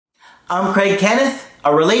I'm Kenneth,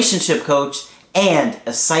 a relationship coach and a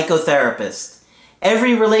psychotherapist.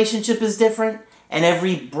 Every relationship is different and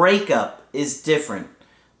every breakup is different.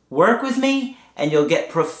 Work with me and you'll get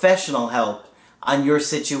professional help on your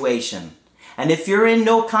situation. And if you're in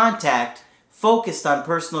no contact, focused on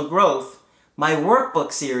personal growth, my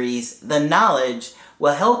workbook series, The Knowledge,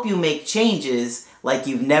 will help you make changes like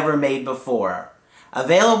you've never made before.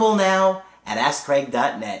 Available now at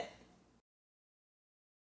AskCraig.net.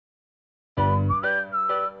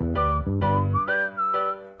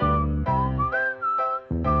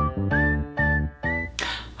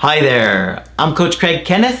 Hi there, I'm Coach Craig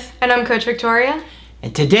Kenneth. And I'm Coach Victoria.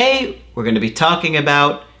 And today we're going to be talking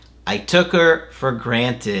about I took her for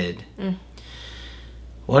granted.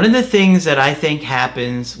 One of the things that I think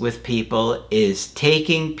happens with people is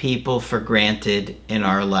taking people for granted in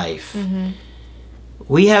our life.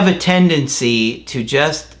 We have a tendency to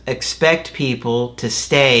just expect people to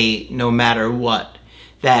stay no matter what.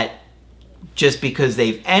 That just because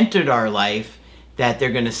they've entered our life, that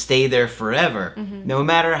they're going to stay there forever, no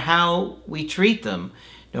matter how we treat them,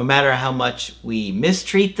 no matter how much we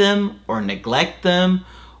mistreat them or neglect them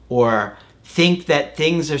or think that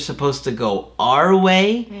things are supposed to go our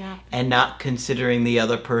way and not considering the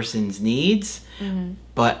other person's needs.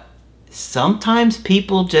 But sometimes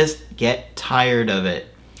people just get tired of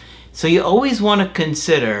it. So you always want to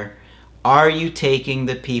consider, are you taking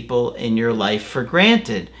the people in your life for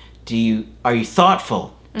granted? Are you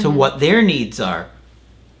thoughtful to what their needs are?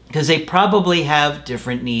 Because they probably have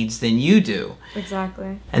different needs than you do.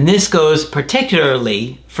 Exactly. And this goes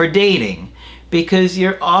particularly for dating, because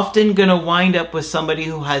you're often going to wind up with somebody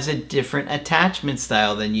who has a different attachment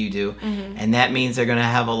style than you do, and that means they're going to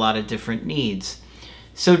have a lot of different needs.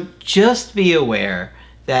 So just be aware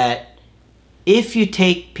that if you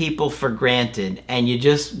take people for granted and you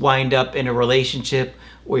just wind up in a relationship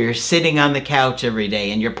where you're sitting on the couch every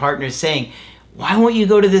day and your partner's saying, why won't you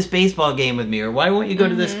go to this baseball game with me? Or why won't you go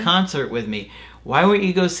to this concert with me? Why won't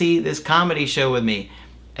you go see this comedy show with me?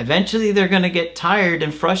 Eventually they're going to get tired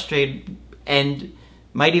and frustrated and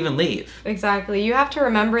might even leave. Exactly. You have to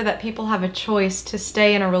remember that people have a choice to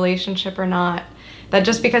stay in a relationship or not. That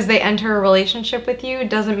just because they enter a relationship with you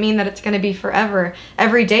doesn't mean that it's going to be forever.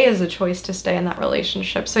 Every day is a choice to stay in that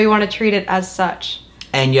relationship. So you want to treat it as such.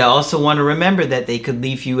 And you also want to remember that they could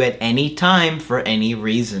leave you at any time for any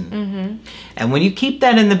reason. And when you keep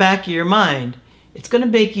that in the back of your mind, it's going to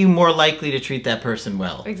make you more likely to treat that person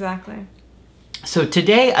well. Exactly. So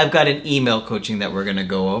today I've got an email coaching that we're going to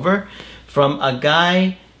go over from a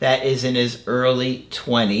guy that is in his early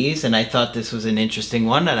 20s. And I thought this was an interesting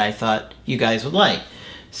one that I thought you guys would like.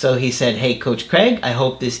 So he said, hey, Coach Craig, I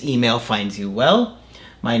hope this email finds you well.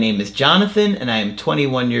 My name is Jonathan and I am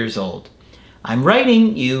 21 years old. I'm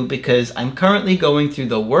writing you because I'm currently going through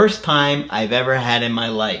the worst time I've ever had in my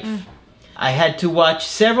life. I had to watch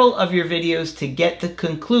several of your videos to get the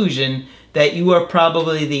conclusion that you are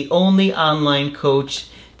probably the only online coach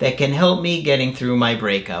that can help me getting through my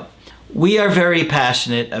breakup. We are very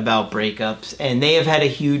passionate about breakups and they have had a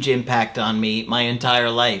huge impact on me my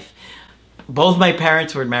entire life. Both my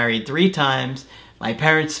parents were married 3 times. My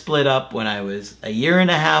parents split up when I was a year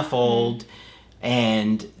and a half old.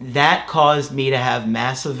 And that caused me to have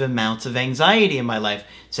massive amounts of anxiety in my life.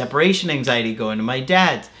 Separation anxiety, going to my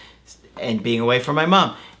dad's and being away from my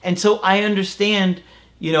mom. And so I understand,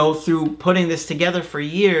 you know, through putting this together for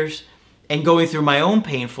years and going through my own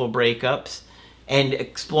painful breakups and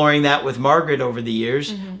exploring that with Margaret over the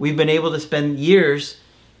years, we've been able to spend years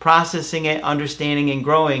processing it, understanding and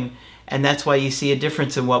growing. And that's why you see a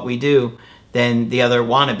difference in what we do than the other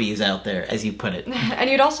wannabes out there, as you put it. And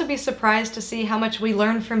you'd also be surprised to see how much we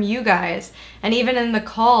learn from you guys. And even in the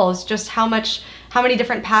calls, just how many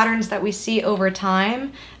different patterns that we see over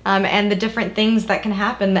time, and the different things that can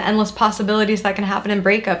happen, the endless possibilities that can happen in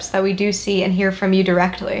breakups that we do see and hear from you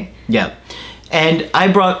directly. Yeah. And I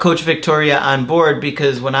brought Coach Victoria on board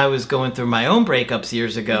because when I was going through my own breakups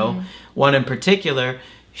years ago, one in particular,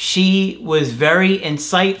 she was very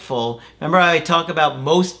insightful. Remember how I talk about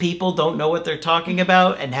most people don't know what they're talking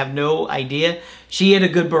about and have no idea? She had a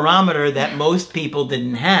good barometer that most people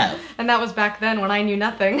didn't have. And that was back then when I knew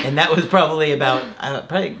nothing. And that was probably about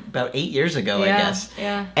 8 years ago, I guess.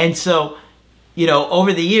 Yeah. And so, you know,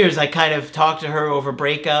 over the years, I kind of talked to her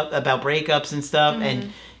about breakups and stuff.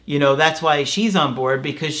 And, you know, that's why she's on board,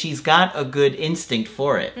 because she's got a good instinct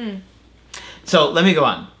for it. So let me go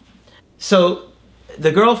on. So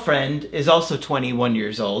the girlfriend is also 21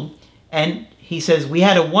 years old, and he says, we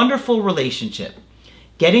had a wonderful relationship,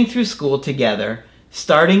 getting through school together,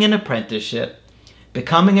 starting an apprenticeship,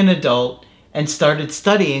 becoming an adult, and started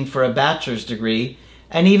studying for a bachelor's degree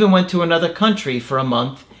and even went to another country for a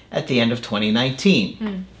month at the end of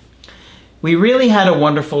 2019. We really had a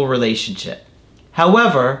wonderful relationship.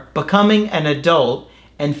 However, becoming an adult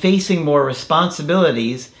and facing more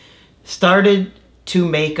responsibilities started to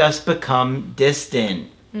make us become distant.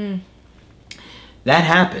 That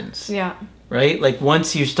happens. Yeah. Right? Like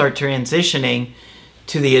once you start transitioning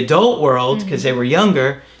to the adult world, because they were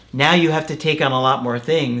younger, now you have to take on a lot more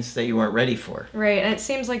things that you weren't ready for. Right, and it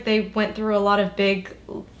seems like they went through a lot of big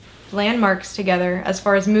landmarks together as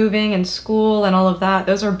far as moving and school and all of that.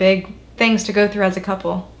 Those are big things to go through as a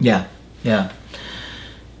couple. Yeah, yeah.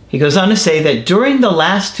 He goes on to say that during the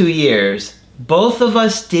last 2 years, both of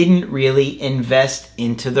us didn't really invest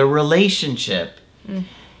into the relationship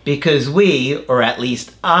because we, or at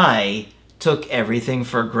least I, took everything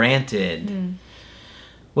for granted.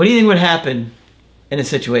 What do you think would happen in a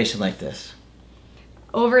situation like this?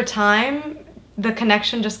 Over time, the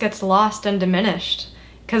connection just gets lost and diminished.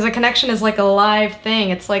 Because a connection is like a live thing.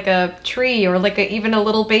 It's like a tree or like even a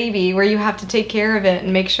little baby where you have to take care of it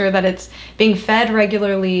and make sure that it's being fed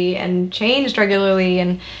regularly and changed regularly.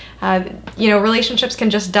 And, relationships can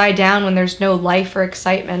just die down when there's no life or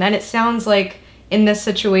excitement. And it sounds like in this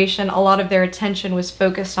situation, a lot of their attention was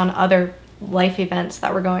focused on other life events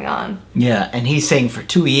that were going on. Yeah, and he's saying for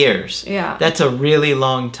 2 years. Yeah. That's a really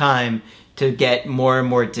long time to get more and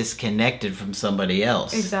more disconnected from somebody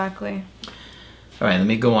else. Exactly. All right, let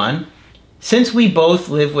me go on. Since we both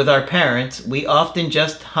live with our parents, we often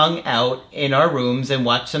just hung out in our rooms and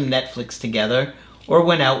watched some Netflix together or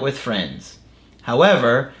went out with friends.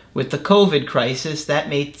 However, with the COVID crisis, that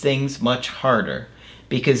made things much harder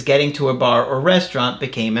because getting to a bar or restaurant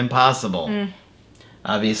became impossible.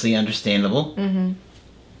 Obviously understandable.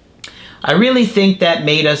 I really think that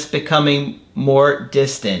made us becoming more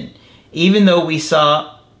distant. Even though we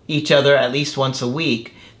saw each other at least once a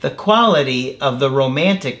week, the quality of the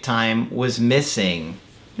romantic time was missing.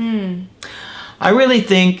 I really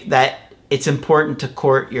think that it's important to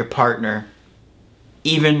court your partner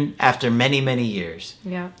even after many, many years.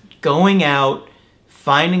 Yeah. Going out,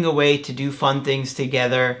 finding a way to do fun things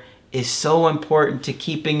together is so important to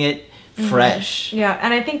keeping it fresh. Yeah,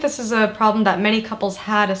 and I think this is a problem that many couples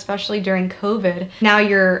had, especially during COVID. Now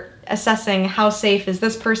you're assessing how safe is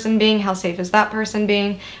this person being, how safe is that person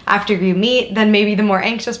being. After you meet, then maybe the more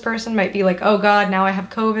anxious person might be like, oh God, now I have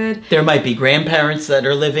COVID. There might be grandparents that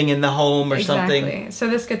are living in the home or something. Exactly. So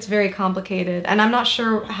this gets very complicated. And I'm not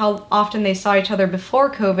sure how often they saw each other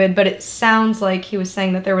before COVID, but it sounds like he was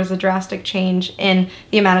saying that there was a drastic change in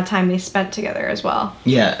the amount of time they spent together as well.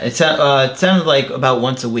 Yeah, it sounded like about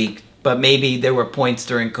once a week, but maybe there were points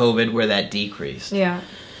during COVID where that decreased. Yeah.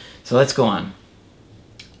 So let's go on.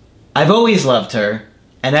 I've always loved her,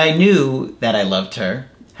 and I knew that I loved her.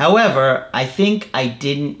 However, I think I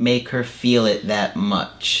didn't make her feel it that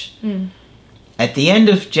much. At the end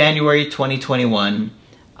of January 2021,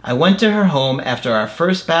 I went to her home after our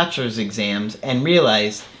first bachelor's exams and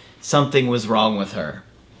realized something was wrong with her.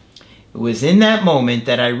 It was in that moment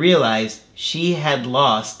that I realized she had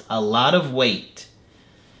lost a lot of weight,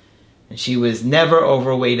 and she was never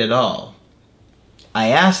overweight at all. I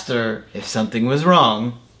asked her if something was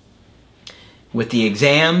wrong with the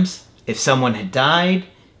exams, if someone had died,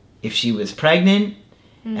 if she was pregnant,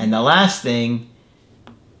 and the last thing,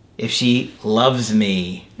 if she loves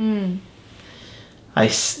me. And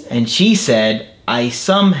she said, I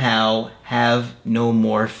somehow have no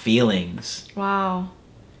more feelings. Wow.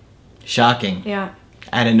 Shocking. Yeah.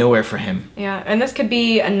 Out of nowhere for him. Yeah, and this could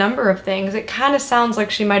be a number of things. It kind of sounds like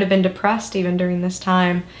she might have been depressed even during this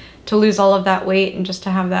time to lose all of that weight and just to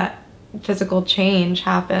have that physical change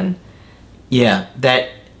happen. Yeah, that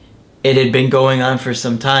it had been going on for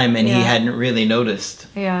some time and he hadn't really noticed.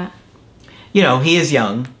 Yeah. You know, he is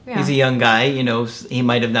young. Yeah. He's a young guy. You know, he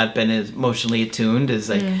might have not been as emotionally attuned as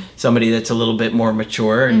like somebody that's a little bit more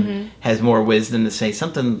mature and has more wisdom to say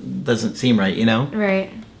something doesn't seem right, you know?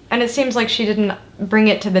 Right. And it seems like she didn't bring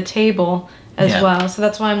it to the table as well. So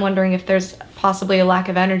that's why I'm wondering if there's possibly a lack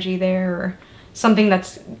of energy there or something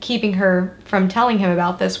that's keeping her from telling him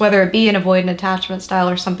about this, whether it be an avoidant attachment style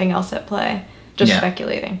or something else at play. Just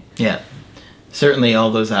speculating. Yeah. Certainly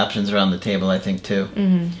all those options are on the table, I think,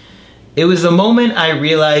 too. It was the moment I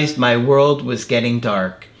realized my world was getting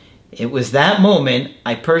dark. It was that moment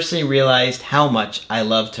I personally realized how much I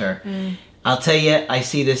loved her. I'll tell you, I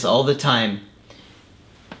see this all the time.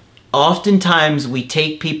 Oftentimes we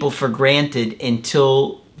take people for granted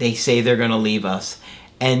until they say they're going to leave us.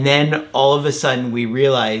 And then all of a sudden we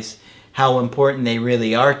realize how important they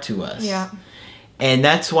really are to us. Yeah. And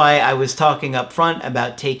that's why I was talking up front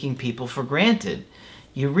about taking people for granted.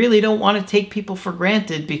 you really don't want to take people for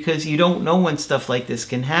granted because you don't know when stuff like this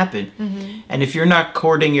can happen. And if you're not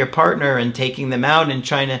courting your partner and taking them out and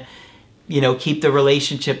trying to, keep the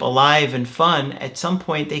relationship alive and fun, at some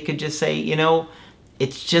point they could just say,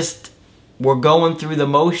 it's just, we're going through the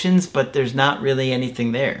motions, but there's not really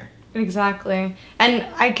anything there. Exactly. And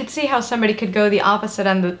I could see how somebody could go the opposite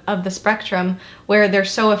end of the spectrum, where they're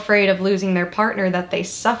so afraid of losing their partner that they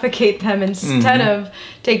suffocate them instead of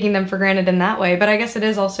taking them for granted in that way. But I guess it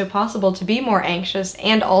is also possible to be more anxious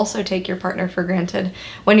and also take your partner for granted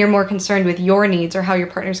when you're more concerned with your needs or how your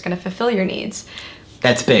partner's going to fulfill your needs.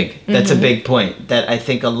 That's big. That's a big point that I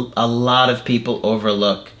think a lot of people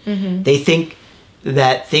overlook. They think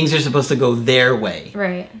that things are supposed to go their way.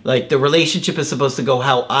 Right. Like the relationship is supposed to go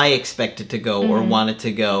how I expect it to go or want it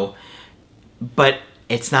to go. But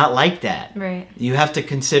it's not like that. Right. You have to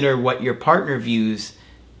consider what your partner views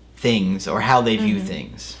things or how they view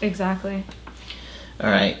things. Exactly.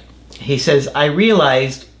 All right. He says, I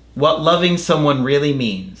realized what loving someone really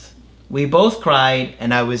means. We both cried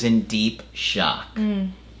and I was in deep shock.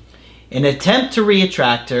 In an attempt to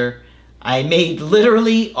re-attract her, I made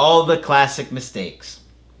literally all the classic mistakes.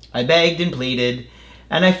 I begged and pleaded,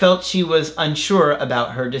 and I felt she was unsure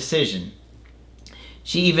about her decision.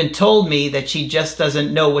 She even told me that she just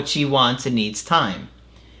doesn't know what she wants and needs time.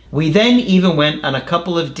 We then even went on a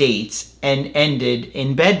couple of dates and ended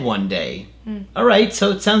in bed one day. All right,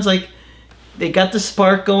 so it sounds like they got the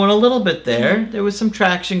spark going a little bit there. There was some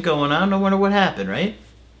traction going on. I wonder what happened, right?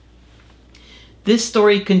 This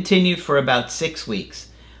story continued for about 6 weeks.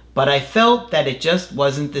 But I felt that it just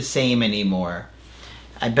wasn't the same anymore.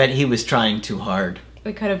 I bet he was trying too hard.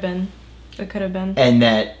 It could have been. It could have been. And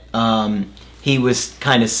that he was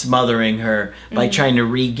kind of smothering her by trying to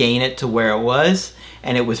regain it to where it was.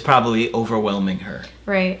 And it was probably overwhelming her.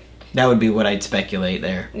 Right. That would be what I'd speculate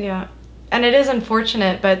there. Yeah. And it is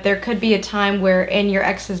unfortunate, but there could be a time where in your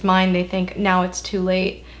ex's mind they think, now it's too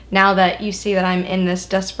late. Now that you see that I'm in this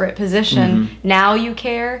desperate position, now you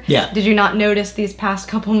care? Yeah. Did you not notice these past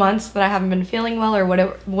couple months that I haven't been feeling well or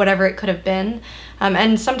whatever it could have been?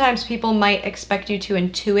 And sometimes people might expect you to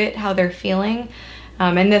intuit how they're feeling.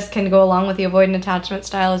 And this can go along with the avoidant attachment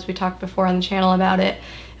style, as we talked before on the channel about it.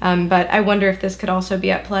 But I wonder if this could also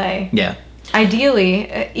be at play. Yeah.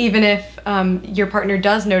 Ideally, even if your partner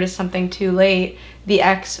does notice something too late, the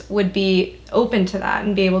ex would be open to that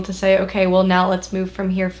and be able to say, okay, well, now let's move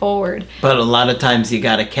from here forward. But a lot of times you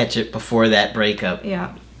got to catch it before that breakup.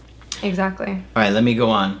 Yeah, exactly. All right, let me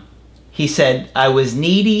go on. He said, I was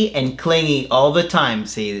needy and clingy all the time.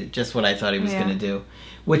 See, just what I thought he was going to do,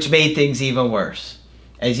 which made things even worse.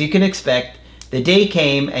 As you can expect, the day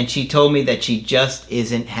came and she told me that she just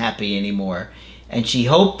isn't happy anymore. And she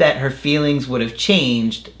hoped that her feelings would have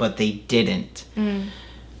changed, but they didn't.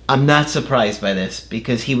 I'm not surprised by this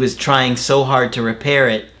because he was trying so hard to repair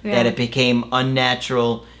it that it became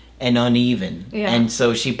unnatural and uneven. And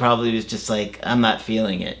so she probably was just like, I'm not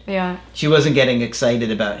feeling it. Yeah. She wasn't getting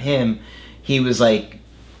excited about him. He was like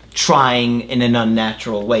trying in an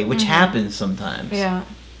unnatural way, which happens sometimes. Yeah.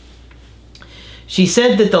 She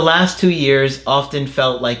said that the last 2 years often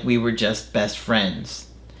felt like we were just best friends.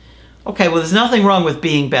 Okay, well, there's nothing wrong with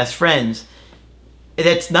being best friends.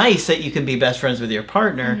 It's nice that you can be best friends with your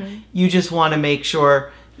partner. You just want to make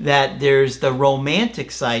sure that there's the romantic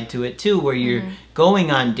side to it too, where you're going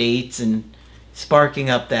on dates and sparking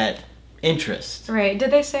up that interest. Right. Did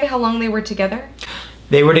they say how long they were together?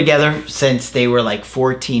 They were together since they were like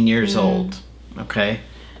 14 years old. Okay.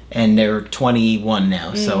 And they're 21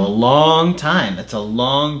 now. So a long time. That's a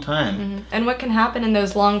long time. And what can happen in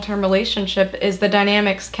those long-term relationships is the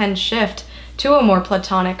dynamics can shift to a more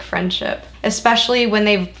platonic friendship, especially when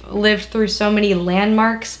they've lived through so many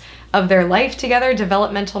landmarks of their life together,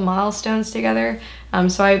 developmental milestones together.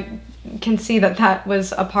 So I can see that that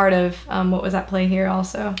was a part of what was at play here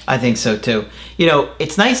also. I think so too. You know,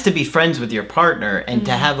 it's nice to be friends with your partner and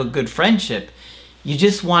to have a good friendship. You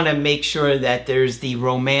just want to make sure that there's the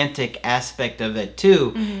romantic aspect of it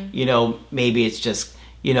too. You know, maybe it's just,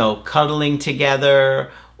 you know, cuddling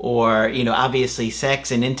together, or, you know, obviously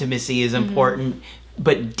sex and intimacy is important,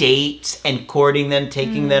 but dates and courting them,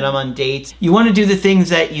 taking them on dates. You want to do the things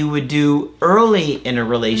that you would do early in a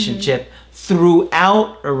relationship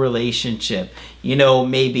throughout a relationship. You know,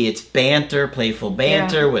 maybe it's banter, playful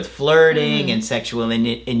banter with flirting and sexual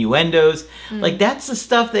innuendos. Like, that's the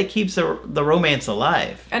stuff that keeps the romance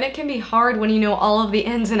alive. And it can be hard when you know all of the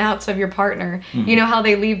ins and outs of your partner. You know how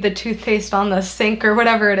they leave the toothpaste on the sink or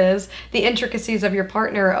whatever it is. The intricacies of your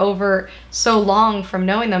partner over so long from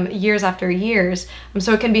knowing them, years after years.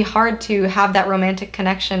 So it can be hard to have that romantic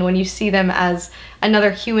connection when you see them as another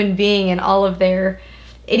human being and all of their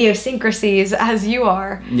idiosyncrasies as you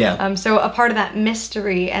are. Yeah. So a part of that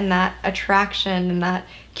mystery and that attraction and that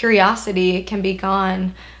curiosity can be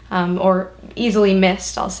gone, or easily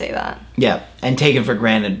missed, I'll say that. Yeah, and taken for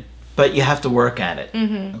granted, but you have to work at it.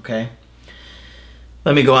 Okay?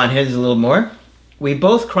 Let me go on. Here's a little more. We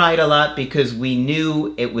both cried a lot because we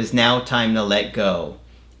knew it was now time to let go.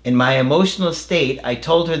 In my emotional state, I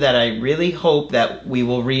told her that I really hope that we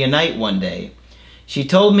will reunite one day. She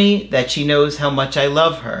told me that she knows how much I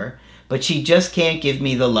love her, but she just can't give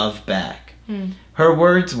me the love back. Her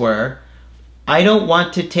words were, I don't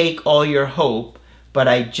want to take all your hope, but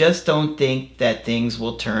I just don't think that things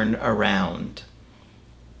will turn around.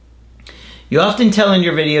 You often tell in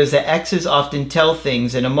your videos that exes often tell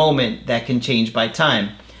things in a moment that can change by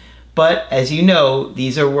time. But as you know,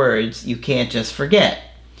 these are words you can't just forget.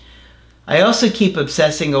 I also keep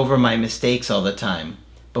obsessing over my mistakes all the time,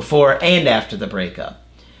 before and after the breakup.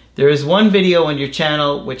 There is one video on your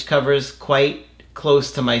channel which covers quite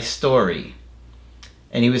close to my story.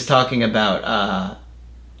 And he was talking about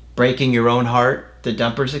breaking your own heart, the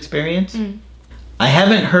dumpers experience. I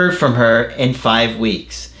haven't heard from her in 5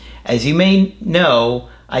 weeks. As you may know,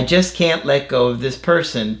 I just can't let go of this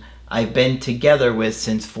person I've been together with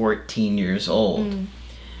since 14 years old.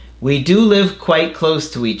 We do live quite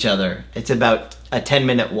close to each other. It's about a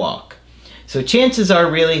 10-minute walk. So chances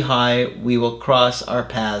are really high we will cross our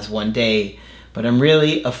paths one day, but I'm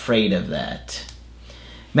really afraid of that.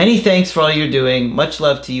 Many thanks for all you're doing. Much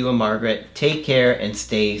love to you and Margaret. Take care and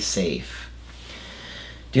stay safe.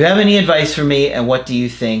 Do you have any advice for me, and what do you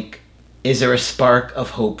think? Is there a spark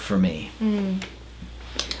of hope for me?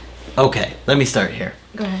 Okay, let me start here.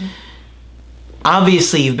 Go ahead.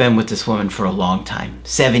 Obviously, you've been with this woman for a long time,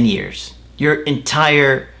 7 years. Your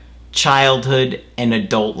entire childhood and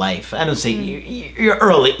adult life. I don't say you're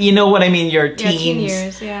early. You know what I mean? Your teens. Yeah, teen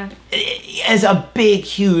years, yeah. As a big,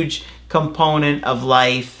 huge component of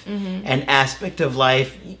life and aspect of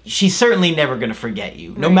life, she's certainly never going to forget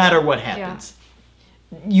you, no matter what happens.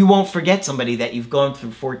 You won't forget somebody that you've gone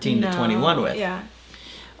through 14 to 21 with. Yeah.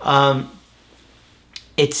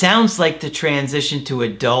 It sounds like the transition to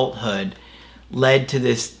adulthood led to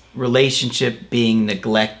this relationship being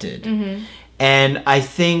neglected. And I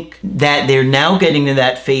think that they're now getting to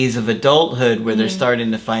that phase of adulthood where they're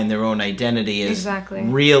starting to find their own identity as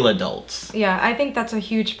real adults. Yeah, I think that's a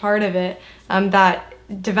huge part of it, that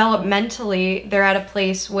developmentally they're at a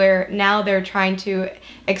place where now they're trying to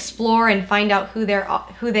explore and find out who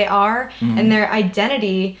they are, and their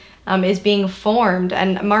identity is being formed.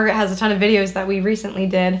 And Margaret has a ton of videos that we recently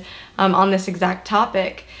did on this exact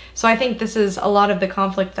topic. So I think this is a lot of the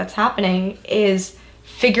conflict that's happening, is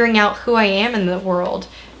figuring out who I am in the world.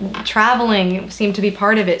 Traveling seemed to be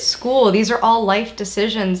part of it. School, these are all life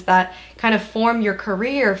decisions that kind of form your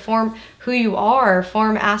career, form who you are,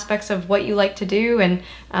 form aspects of what you like to do, and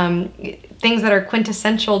things that are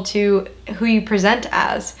quintessential to who you present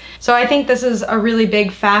as. So I think this is a really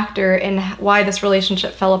big factor in why this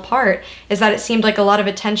relationship fell apart, is that it seemed like a lot of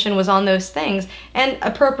attention was on those things, and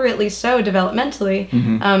appropriately so developmentally.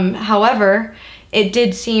 However, it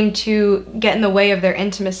did seem to get in the way of their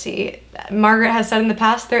intimacy. Margaret has said in the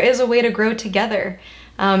past, there is a way to grow together,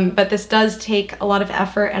 but this does take a lot of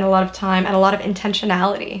effort and a lot of time and a lot of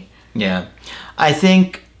intentionality. Yeah. I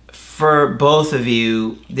think for both of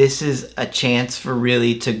you, this is a chance for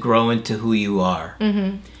really to grow into who you are.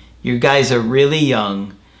 You guys are really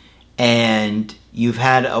young, and you've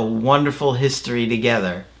had a wonderful history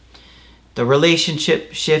together. The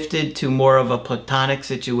relationship shifted to more of a platonic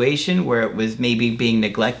situation where it was maybe being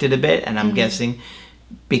neglected a bit, and I'm guessing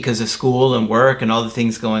because of school and work and all the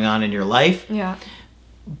things going on in your life. Yeah.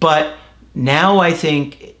 But now I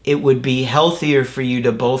think it would be healthier for you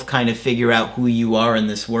to both kind of figure out who you are in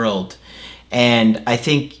this world. And I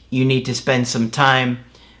think you need to spend some time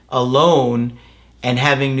alone and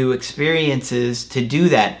having new experiences to do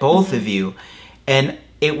that, both of you. And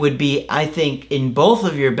it would be, I think, in both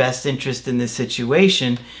of your best interest in this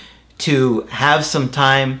situation to have some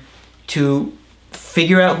time to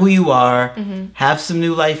figure out who you are, have some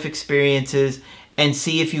new life experiences, and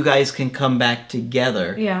see if you guys can come back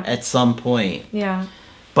together at some point. Yeah.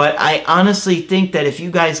 But I honestly think that if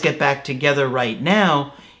you guys get back together right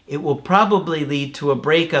now, it will probably lead to a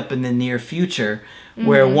breakup in the near future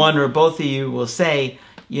where one or both of you will say,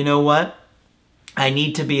 you know what? I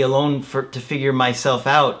need to be alone to figure myself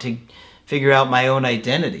out, to figure out my own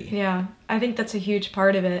identity. Yeah, I think that's a huge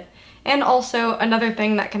part of it. And also, another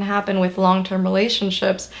thing that can happen with long-term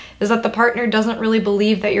relationships is that the partner doesn't really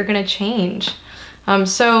believe that you're going to change.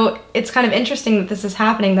 So it's kind of interesting that this is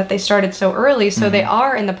happening, that they started so early, so they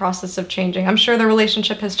are in the process of changing. I'm sure the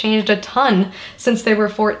relationship has changed a ton since they were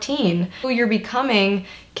 14. Who you're becoming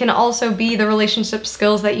can also be the relationship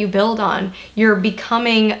skills that you build on. You're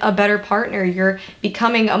becoming a better partner. You're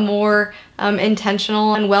becoming a more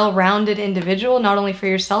intentional and well-rounded individual, not only for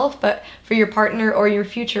yourself, but for your partner or your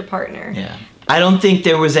future partner. Yeah. I don't think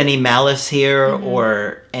there was any malice here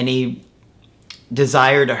or any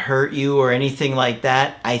desire to hurt you or anything like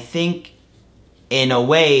that. I think in a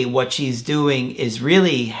way what she's doing is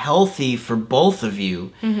really healthy for both of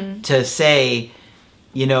you to say,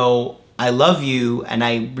 you know, I love you and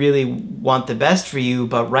I really want the best for you,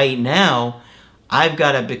 but right now I've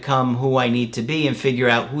got to become who I need to be and figure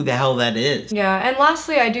out who the hell that is. Yeah, and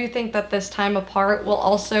lastly, I do think that this time apart will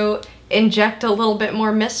also inject a little bit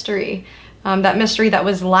more mystery. That mystery that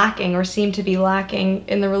was lacking or seemed to be lacking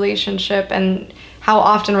in the relationship, and how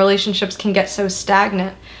often relationships can get so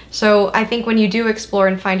stagnant. So I think when you do explore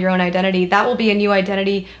and find your own identity, that will be a new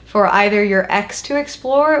identity for either your ex to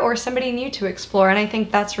explore or somebody new to explore. And I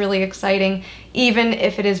think that's really exciting, even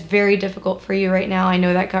if it is very difficult for you right now. I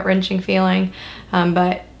know that gut-wrenching feeling,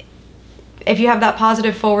 but if you have that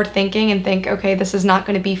positive forward thinking and think, okay, this is not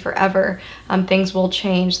going to be forever, things will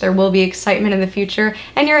change, there will be excitement in the future,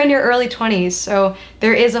 and you're in your early 20s, so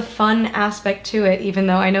there is a fun aspect to it, even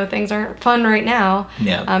though I know things aren't fun right now.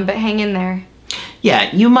 But hang in there.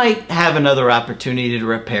 Yeah, you might have another opportunity to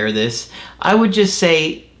repair this. I would just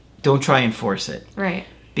say don't try and force it. Right.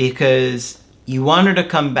 Because you want her to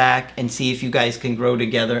come back and see if you guys can grow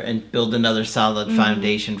together and build another solid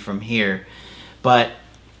foundation from here. But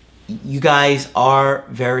you guys are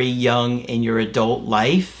very young in your adult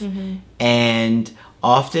life, and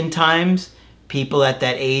oftentimes people at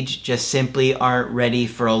that age just simply aren't ready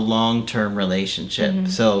for a long-term relationship.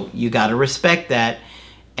 So you got to respect that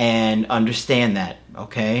and understand that,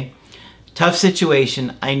 okay? Tough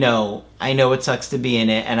situation, I know it sucks to be in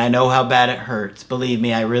it, and I know how bad it hurts. Believe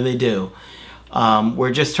me, I really do.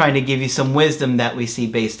 We're just trying to give you some wisdom that we see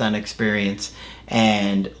based on experience,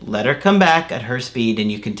 and let her come back at her speed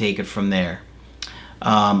and you can take it from there.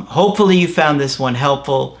 Hopefully you found this one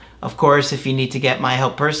helpful. Of course, if you need to get my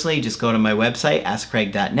help personally, just go to my website,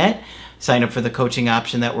 askcraig.net. Sign up for the coaching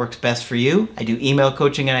option that works best for you. I do email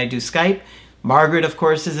coaching and I do Skype. Margaret, of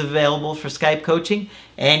course, is available for Skype coaching,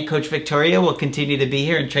 and Coach Victoria will continue to be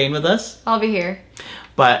here and train with us. I'll be here.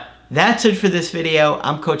 But that's it for this video.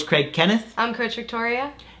 I'm Coach Craig Kenneth. I'm Coach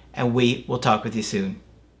Victoria. And we will talk with you soon.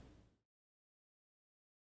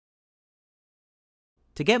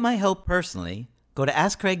 To get my help personally, go to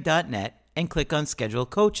askcraig.net and click on Schedule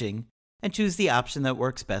Coaching and choose the option that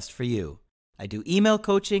works best for you. I do email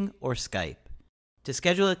coaching or Skype. To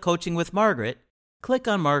schedule a coaching with Margaret, click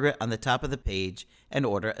on Margaret on the top of the page and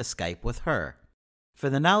order a Skype with her. For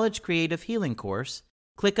the Knowledge Creative Healing course,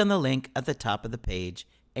 click on the link at the top of the page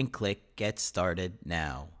and click Get Started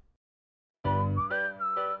Now.